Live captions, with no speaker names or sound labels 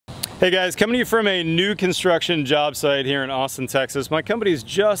Hey guys, coming to you from a new construction job site here in Austin, Texas. My company is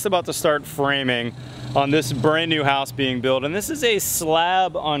just about to start framing on this brand new house being built, and this is a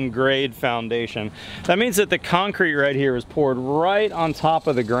slab on grade foundation. That means that the concrete right here is poured right on top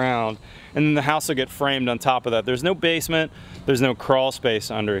of the ground, and then the house will get framed on top of that. There's no basement, there's no crawl space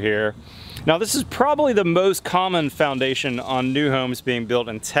under here. Now this is probably the most common foundation on new homes being built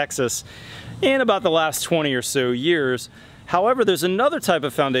in Texas in about the last 20 or so years. However, there's another type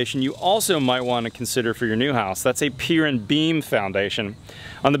of foundation you also might want to consider for your new house. That's a pier and beam foundation.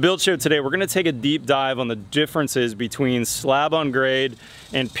 On the build show today, we're going to take a deep dive on the differences between slab on grade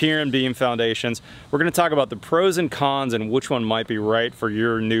and pier and beam foundations. We're going to talk about the pros and cons and which one might be right for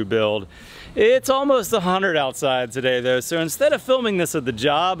your new build. It's almost 100 outside today though, so instead of filming this at the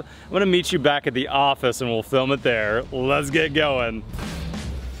job, I'm going to meet you back at the office and we'll film it there. Let's get going.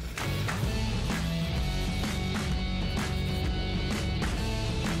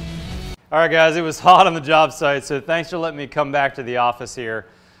 All right guys, it was hot on the job site, so thanks for letting me come back to the office here.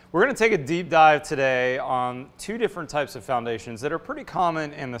 We're going to take a deep dive today on two different types of foundations that are pretty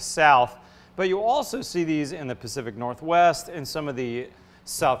common in the South, but you'll also see these in the Pacific Northwest and some of the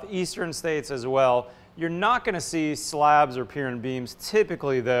southeastern states as well. You're not going to see slabs or pier and beams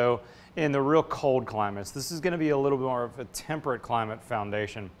typically though in the real cold climates. This is going to be a little bit more of a temperate climate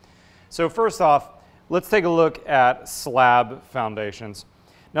foundation. So first off, let's take a look at slab foundations.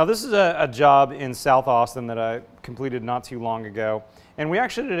 Now this is a job in South Austin that I completed not too long ago, and we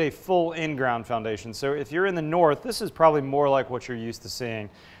actually did a full in-ground foundation. So if you're in the north, this is probably more like what you're used to seeing.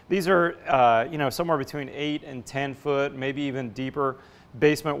 These are somewhere between 8 and 10 foot, maybe even deeper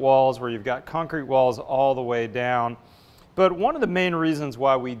basement walls where you've got concrete walls all the way down. But one of the main reasons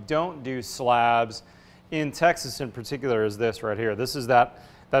why we don't do slabs in Texas in particular is this right here. This is that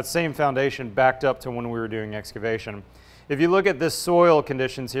same foundation backed up to when we were doing excavation. If you look at this soil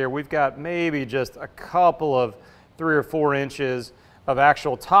conditions here, we've got maybe just a couple of 3 or 4 inches of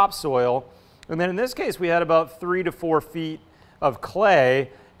actual topsoil. And then in this case, we had about 3 to 4 feet of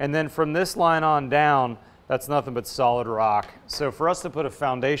clay. And then from this line on down, that's nothing but solid rock. So for us to put a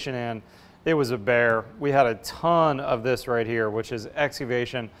foundation in, it was a bear. We had a ton of this right here, which is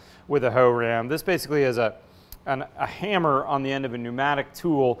excavation with a hoe ram. This basically is a hammer on the end of a pneumatic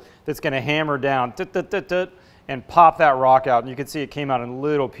tool that's going to hammer down and pop that rock out, and you can see it came out in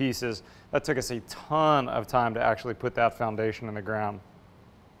little pieces. That took us a ton of time to actually put that foundation in the ground.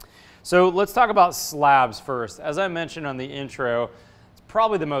 So let's talk about slabs first. As I mentioned on the intro, it's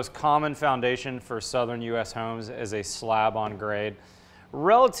probably the most common foundation for southern US homes is a slab on grade.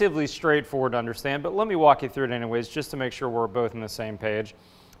 Relatively straightforward to understand, but let me walk you through it anyways just to make sure we're both on the same page.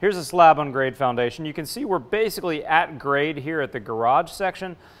 Here's a slab on grade foundation. You can see we're basically at grade here at the garage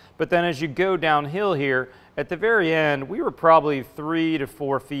section, but then as you go downhill here, at the very end, we were probably 3 to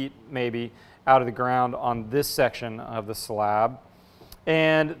 4 feet maybe out of the ground on this section of the slab.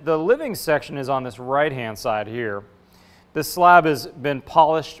 And the living section is on this right-hand side here. The slab has been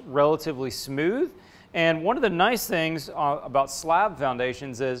polished relatively smooth. And one of the nice things about slab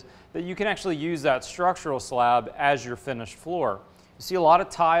foundations is that you can actually use that structural slab as your finished floor. You see a lot of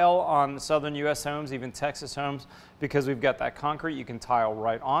tile on southern US homes, even Texas homes, because we've got that concrete you can tile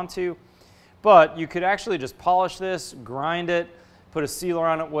right onto. But you could actually just polish this, grind it, put a sealer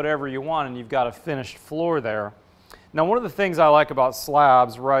on it, whatever you want, and you've got a finished floor there. Now, one of the things I like about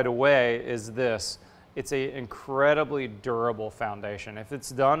slabs right away is this. It's an incredibly durable foundation. If it's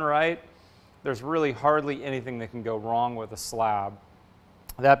done right, there's really hardly anything that can go wrong with a slab.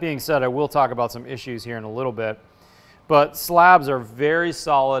 That being said, I will talk about some issues here in a little bit. But slabs are very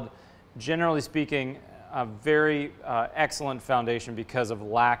solid, generally speaking, a very excellent foundation because of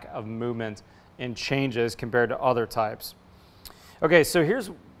lack of movement and changes compared to other types. Okay, so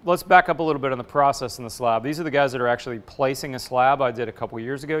let's back up a little bit on the process in the slab. These are the guys that are actually placing a slab. I did a couple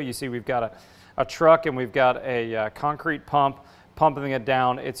years ago. You see we've got a truck and we've got a concrete pump pumping it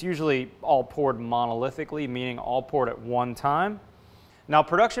down. It's usually all poured monolithically, meaning all poured at one time. Now,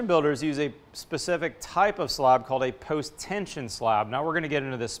 production builders use a specific type of slab called a post-tension slab. Now, we're going to get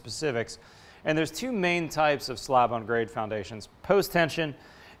into the specifics. And there's two main types of slab on grade foundations, post-tension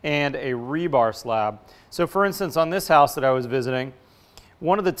and a rebar slab. So for instance, on this house that I was visiting,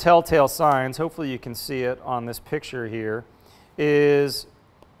 one of the telltale signs, hopefully you can see it on this picture here, is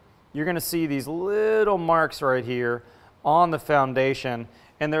you're going to see these little marks right here on the foundation,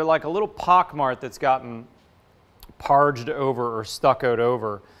 and they're like a little pockmark that's gotten parged over or stuccoed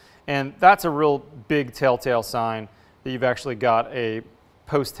over. And that's a real big telltale sign that you've actually got a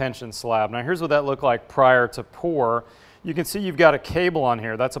post-tension slab. Now here's what that looked like prior to pour. You can see you've got a cable on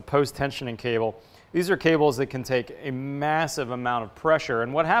here. That's a post-tensioning cable. These are cables that can take a massive amount of pressure,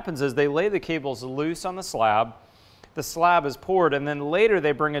 and what happens is they lay the cables loose on the slab is poured, and then later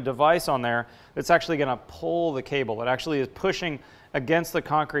they bring a device on there that's actually going to pull the cable. It actually is pushing against the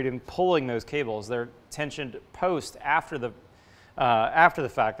concrete and pulling those cables. They're tensioned post after the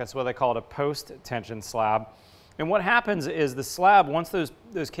fact. That's why they call it a post-tension slab. And what happens is the slab, once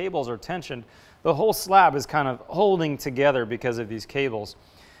those cables are tensioned, the whole slab is kind of holding together because of these cables.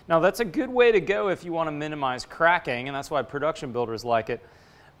 Now that's a good way to go if you want to minimize cracking, and that's why production builders like it.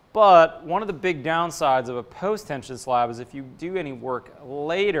 But one of the big downsides of a post-tension slab is if you do any work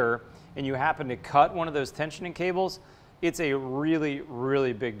later and you happen to cut one of those tensioning cables, it's a really,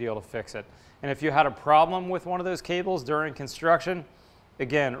 really big deal to fix it. And if you had a problem with one of those cables during construction,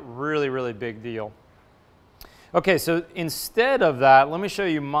 again, really, really big deal. Okay, so instead of that, let me show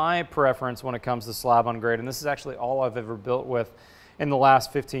you my preference when it comes to slab on grade, and this is actually all I've ever built with in the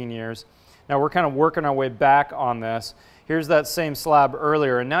last 15 years. Now we're kind of working our way back on this. Here's that same slab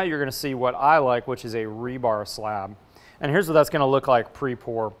earlier, and now you're going to see what I like, which is a rebar slab. And here's what that's going to look like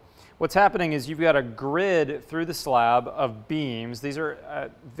pre-pour. What's happening is you've got a grid through the slab of beams. These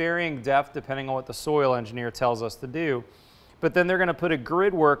are varying depth depending on what the soil engineer tells us to do. But then they're going to put a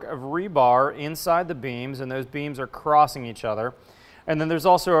grid work of rebar inside the beams, and those beams are crossing each other. And then there's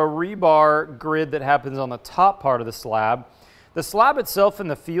also a rebar grid that happens on the top part of the slab. The slab itself in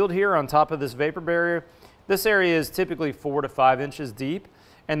the field here on top of this vapor barrier, this area is typically 4 to 5 inches deep.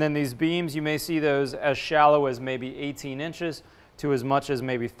 And then these beams, you may see those as shallow as maybe 18 inches to as much as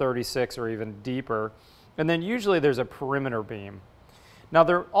maybe 36 or even deeper. And then usually there's a perimeter beam. Now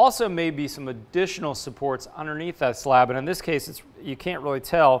there also may be some additional supports underneath that slab, and in this case you can't really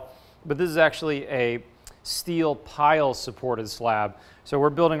tell, but this is actually a steel pile supported slab. So we're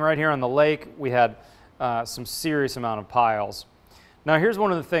building right here on the lake. We had some serious amount of piles. Now here's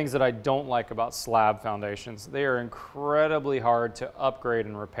one of the things that I don't like about slab foundations. They are incredibly hard to upgrade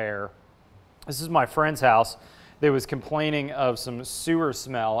and repair. This is my friend's house. They was complaining of some sewer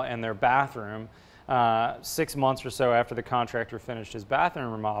smell in their bathroom 6 months or so after the contractor finished his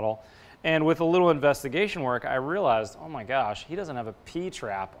bathroom remodel. And with a little investigation work, I realized, oh my gosh, he doesn't have a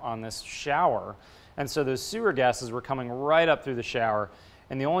P-trap on this shower. And so those sewer gases were coming right up through the shower.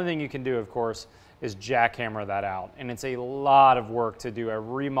 And the only thing you can do, of course, is jackhammer that out. And it's a lot of work to do a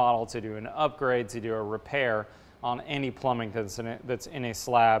remodel, to do an upgrade, to do a repair on any plumbing that's in a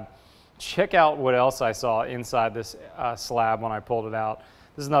slab. Check out what else I saw inside this slab when I pulled it out.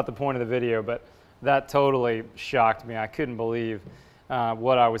 This is not the point of the video, but that totally shocked me. I couldn't believe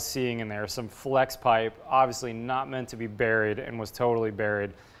what I was seeing in there. Some flex pipe, obviously not meant to be buried, and was totally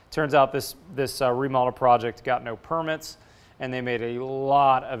buried. Turns out this remodel project got no permits, and they made a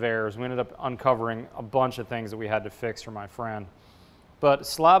lot of errors. We ended up uncovering a bunch of things that we had to fix for my friend. But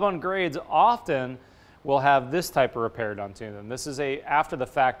slab on grades often will have this type of repair done to them. This is a after the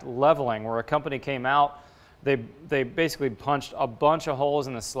fact leveling, where a company came out, they basically punched a bunch of holes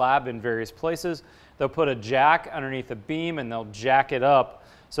in the slab in various places. They'll put a jack underneath the beam and they'll jack it up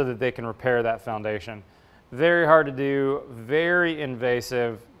so that they can repair that foundation. Very hard to do, very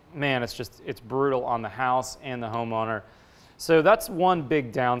invasive. Man, it's brutal on the house and the homeowner. So that's one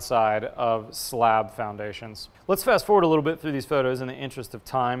big downside of slab foundations. Let's fast forward a little bit through these photos in the interest of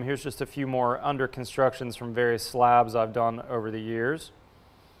time. Here's just a few more under constructions from various slabs I've done over the years.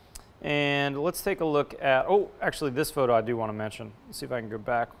 And let's take a look at, oh, actually this photo I do want to mention. Let's see if I can go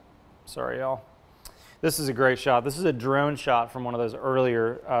back. Sorry, y'all. This is a great shot. This is a drone shot from one of those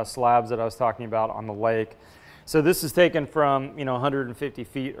earlier slabs that I was talking about on the lake. So this is taken from, 150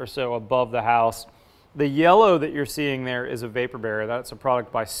 feet or so above the house. The yellow that you're seeing there is a vapor barrier. That's a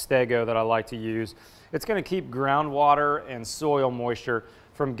product by Stego that I like to use. It's going to keep groundwater and soil moisture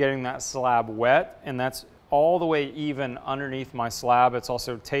from getting that slab wet, and that's all the way even underneath my slab. It's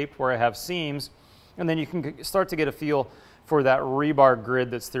also taped where I have seams, and then you can start to get a feel for that rebar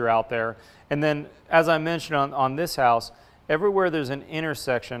grid that's throughout there. And then, as I mentioned on this house, everywhere there's an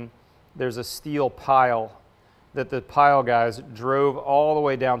intersection, there's a steel pile that the pile guys drove all the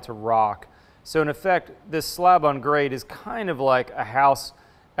way down to rock. So in effect, this slab on grade is kind of like a house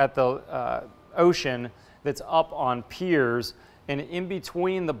at the ocean that's up on piers, and in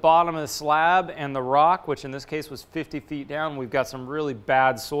between the bottom of the slab and the rock, which in this case was 50 feet down, we've got some really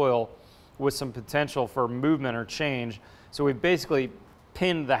bad soil with some potential for movement or change. So we've basically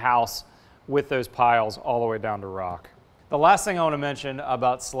pinned the house with those piles all the way down to rock. The last thing I want to mention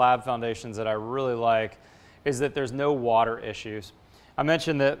about slab foundations that I really like is that there's no water issues. I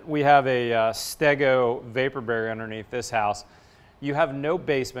mentioned that we have a Stego vapor barrier underneath this house. You have no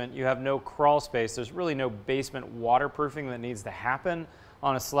basement, you have no crawl space, there's really no basement waterproofing that needs to happen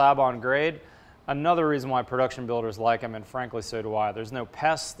on a slab on grade. Another reason why production builders like them, and frankly so do I. There's no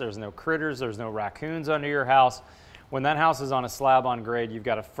pests, there's no critters, there's no raccoons under your house. When that house is on a slab on grade, you've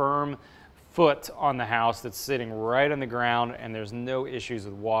got a firm foot on the house that's sitting right on the ground, and there's no issues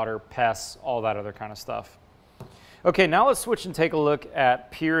with water, pests, all that other kind of stuff. Okay, now let's switch and take a look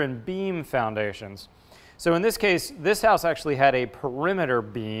at pier and beam foundations. So in this case, this house actually had a perimeter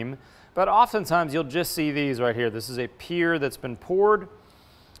beam, but oftentimes you'll just see these right here. This is a pier that's been poured,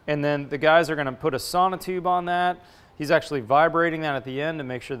 and then the guys are going to put a sonotube on that. He's actually vibrating that at the end to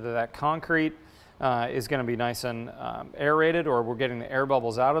make sure that that concrete is going to be nice and aerated, or we're getting the air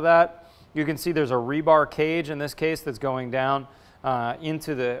bubbles out of that. You can see there's a rebar cage in this case that's going down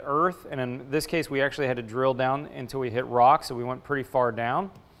into the earth, and in this case we actually had to drill down until we hit rock, so we went pretty far down.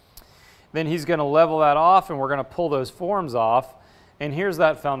 Then he's going to level that off, and we're going to pull those forms off, and here's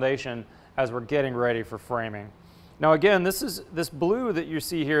that foundation as we're getting ready for framing. Now again, this blue that you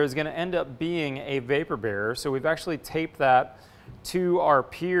see here is going to end up being a vapor barrier, so we've actually taped that to our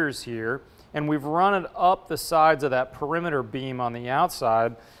piers here, and we've run it up the sides of that perimeter beam on the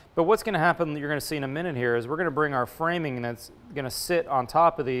outside. But what's going to happen, you're going to see in a minute here, is we're going to bring our framing, and it's going to sit on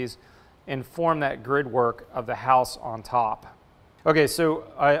top of these and form that grid work of the house on top. Okay, so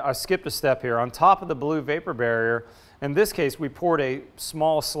I skipped a step here. On top of the blue vapor barrier, in this case, we poured a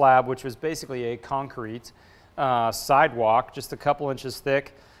small slab, which was basically a concrete sidewalk, just a couple inches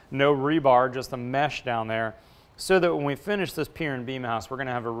thick, no rebar, just a mesh down there, so that when we finish this pier and beam house, we're going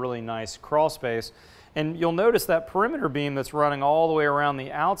to have a really nice crawl space. And you'll notice that perimeter beam that's running all the way around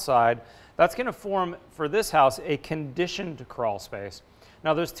the outside, that's going to form, for this house, a conditioned crawl space.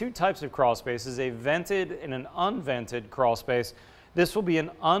 Now there's two types of crawl spaces, a vented and an unvented crawl space. This will be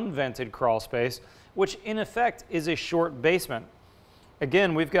an unvented crawl space, which in effect is a short basement.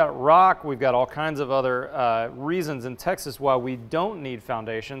 Again, we've got rock, we've got all kinds of other reasons in Texas why we don't need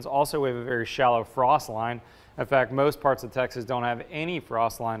foundations. Also, we have a very shallow frost line. In fact, most parts of Texas don't have any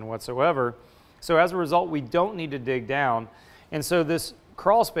frost line whatsoever. So as a result, we don't need to dig down. And so this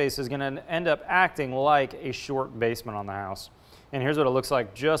crawl space is going to end up acting like a short basement on the house. And here's what it looks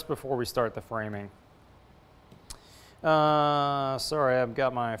like just before we start the framing. Sorry, I've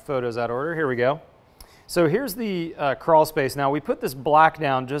got my photos out of order. Here we go. So here's the crawl space. Now we put this black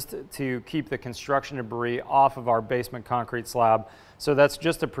down just to keep the construction debris off of our basement concrete slab. So that's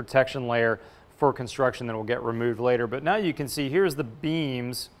just a protection layer for construction that will get removed later. But now you can see here's the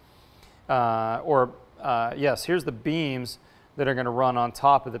beams, here's the beams that are going to run on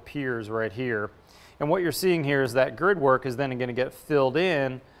top of the piers right here. And what you're seeing here is that grid work is then going to get filled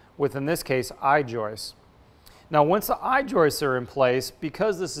in with, in this case, I-joists. Now once the I-joists are in place,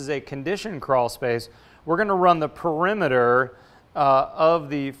 because this is a conditioned crawl space, we're going to run the perimeter of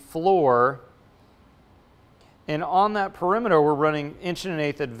the floor, and on that perimeter we're running 1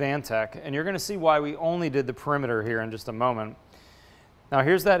 1/8" Advantech, and you're going to see why we only did the perimeter here in just a moment. Now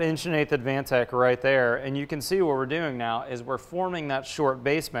here's that 1 1/8" Advantech right there, and you can see what we're doing now is we're forming that short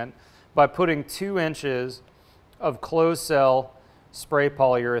basement by putting 2 inches of closed cell spray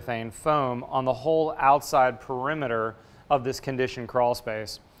polyurethane foam on the whole outside perimeter of this conditioned crawl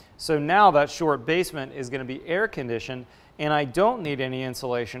space. So now that short basement is going to be air conditioned, and I don't need any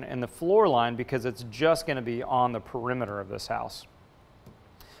insulation in the floor line because it's just going to be on the perimeter of this house.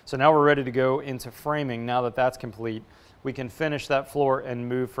 So now we're ready to go into framing. Now that that's complete, we can finish that floor and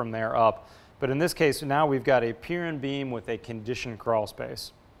move from there up. But in this case, now we've got a pier and beam with a conditioned crawl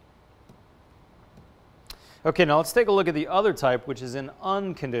space. Okay, now let's take a look at the other type, which is an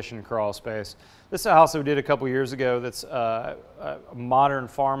unconditioned crawl space. This is a house that we did a couple years ago that's a modern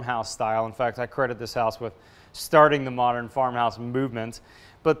farmhouse style. In fact, I credit this house with starting the modern farmhouse movement.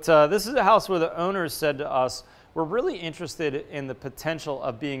 But this is a house where the owners said to us, we're really interested in the potential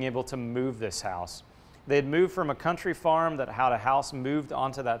of being able to move this house. They had moved from a country farm that had a house moved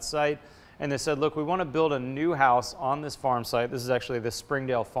onto that site, and they said, look, we want to build a new house on this farm site. This is actually the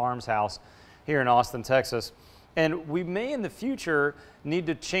Springdale Farms house here in Austin, Texas. And we may in the future need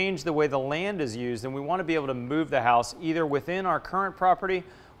to change the way the land is used, and we want to be able to move the house either within our current property,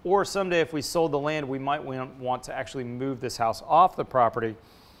 or someday if we sold the land, we might want to actually move this house off the property.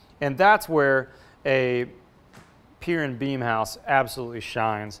 And that's where a pier and beam house absolutely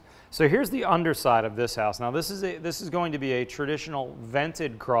shines. So here's the underside of this house. Now this is going to be a traditional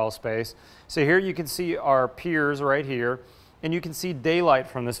vented crawl space. So here you can see our piers right here, and you can see daylight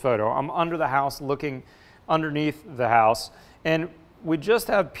from this photo. I'm under the house looking underneath the house, and we just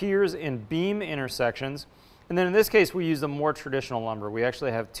have piers and beam intersections. And then in this case, we use the more traditional lumber. We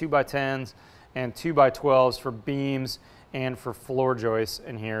actually have 2x10s and 2x12s for beams and for floor joists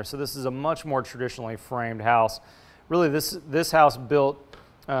in here. So this is a much more traditionally framed house. Really, this house built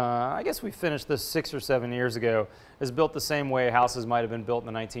I guess we finished this 6 or 7 years ago, is built the same way houses might have been built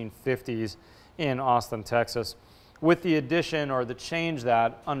in the 1950s in Austin, Texas. With the addition or the change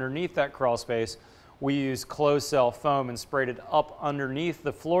that underneath that crawl space, we used closed cell foam and sprayed it up underneath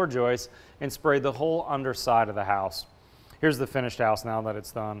the floor joists and sprayed the whole underside of the house. Here's the finished house now that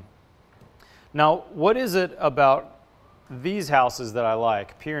it's done. Now, what is it about these houses that I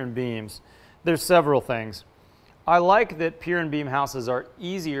like, pier and beams? There's several things. I like that pier and beam houses are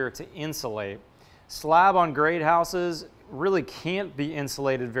easier to insulate. Slab on grade houses really can't be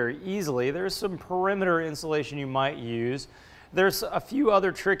insulated very easily. There's some perimeter insulation you might use. There's a few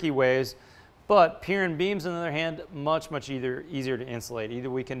other tricky ways, but pier and beams, on the other hand, much easier to insulate. Either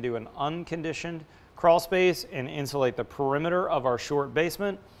we can do an unconditioned crawl space and insulate the perimeter of our short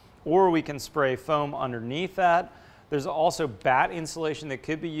basement, or we can spray foam underneath that. There's also bat insulation that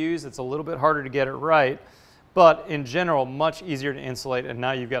could be used. It's a little bit harder to get it right, but in general, much easier to insulate, and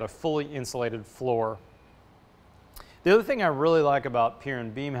now you've got a fully insulated floor. The other thing I really like about pier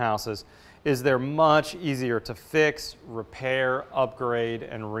and beam houses is they're much easier to fix, repair, upgrade,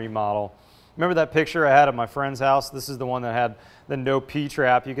 and remodel. Remember that picture I had of my friend's house? This is the one that had the no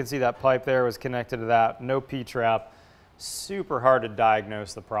P-trap. You can see that pipe there was connected to that, no P-trap. Super hard to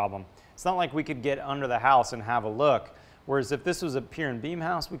diagnose the problem. It's not like we could get under the house and have a look. Whereas if this was a pier and beam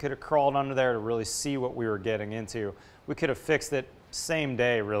house, we could have crawled under there to really see what we were getting into. We could have fixed it same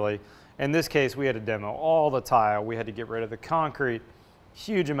day, really. In this case, we had to demo all the tile. We had to get rid of the concrete.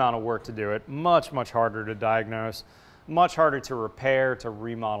 Huge amount of work to do it. Much harder to diagnose. Much harder to repair, to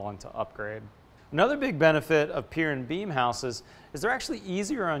remodel, and to upgrade. Another big benefit of pier and beam houses is they're actually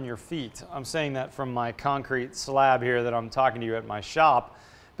easier on your feet. I'm saying that from my concrete slab here that I'm talking to you at my shop.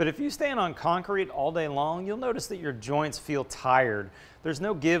 But if you stand on concrete all day long, you'll notice that your joints feel tired. There's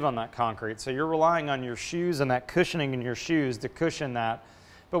no give on that concrete, so you're relying on your shoes and that cushioning in your shoes to cushion that.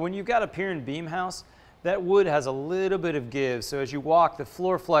 But when you've got a pier and beam house, that wood has a little bit of give, so as you walk, the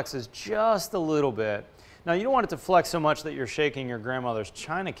floor flexes just a little bit. Now, you don't want it to flex so much that you're shaking your grandmother's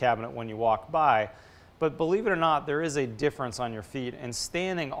china cabinet when you walk by, but believe it or not, there is a difference on your feet, and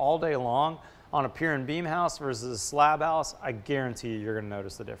standing all day long on a pier and beam house versus a slab house, I guarantee you're going to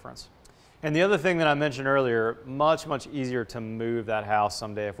notice the difference. And the other thing that I mentioned earlier, much easier to move that house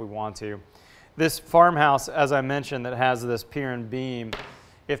someday if we want to. This farmhouse, as I mentioned, that has this pier and beam,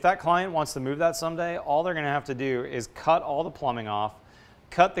 if that client wants to move that someday, all they're going to have to do is cut all the plumbing off,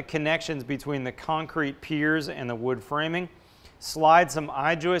 cut the connections between the concrete piers and the wood framing, slide some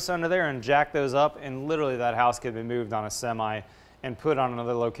I-joists under there and jack those up, and literally that house could be moved on a semi and put on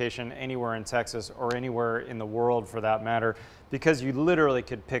another location anywhere in Texas or anywhere in the world for that matter, because you literally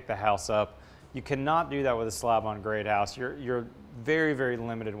could pick the house up. You cannot do that with a slab on grade house. You're very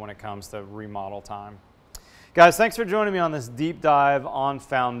limited when it comes to remodel time. Guys, thanks for joining me on this deep dive on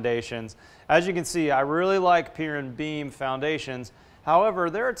foundations. As you can see, I really like pier and beam foundations. However,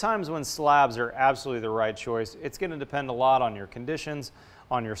 there are times when slabs are absolutely the right choice. It's going to depend a lot on your conditions,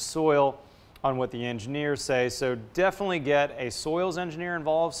 on your soil, on what the engineers say. So definitely get a soils engineer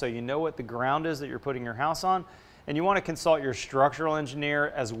involved so you know what the ground is that you're putting your house on. And you want to consult your structural engineer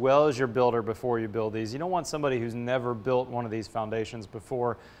as well as your builder before you build these. You don't want somebody who's never built one of these foundations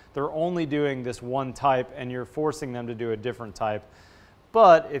before. They're only doing this one type and you're forcing them to do a different type.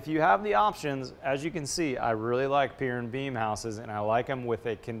 But if you have the options, as you can see, I really like pier and beam houses, and I like them with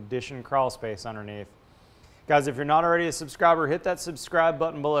a conditioned crawl space underneath. Guys, if you're not already a subscriber, hit that subscribe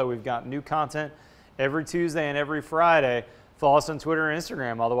button below. We've got new content every Tuesday and every Friday. Follow us on Twitter and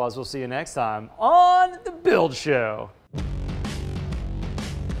Instagram. Otherwise, we'll see you next time on The Build Show.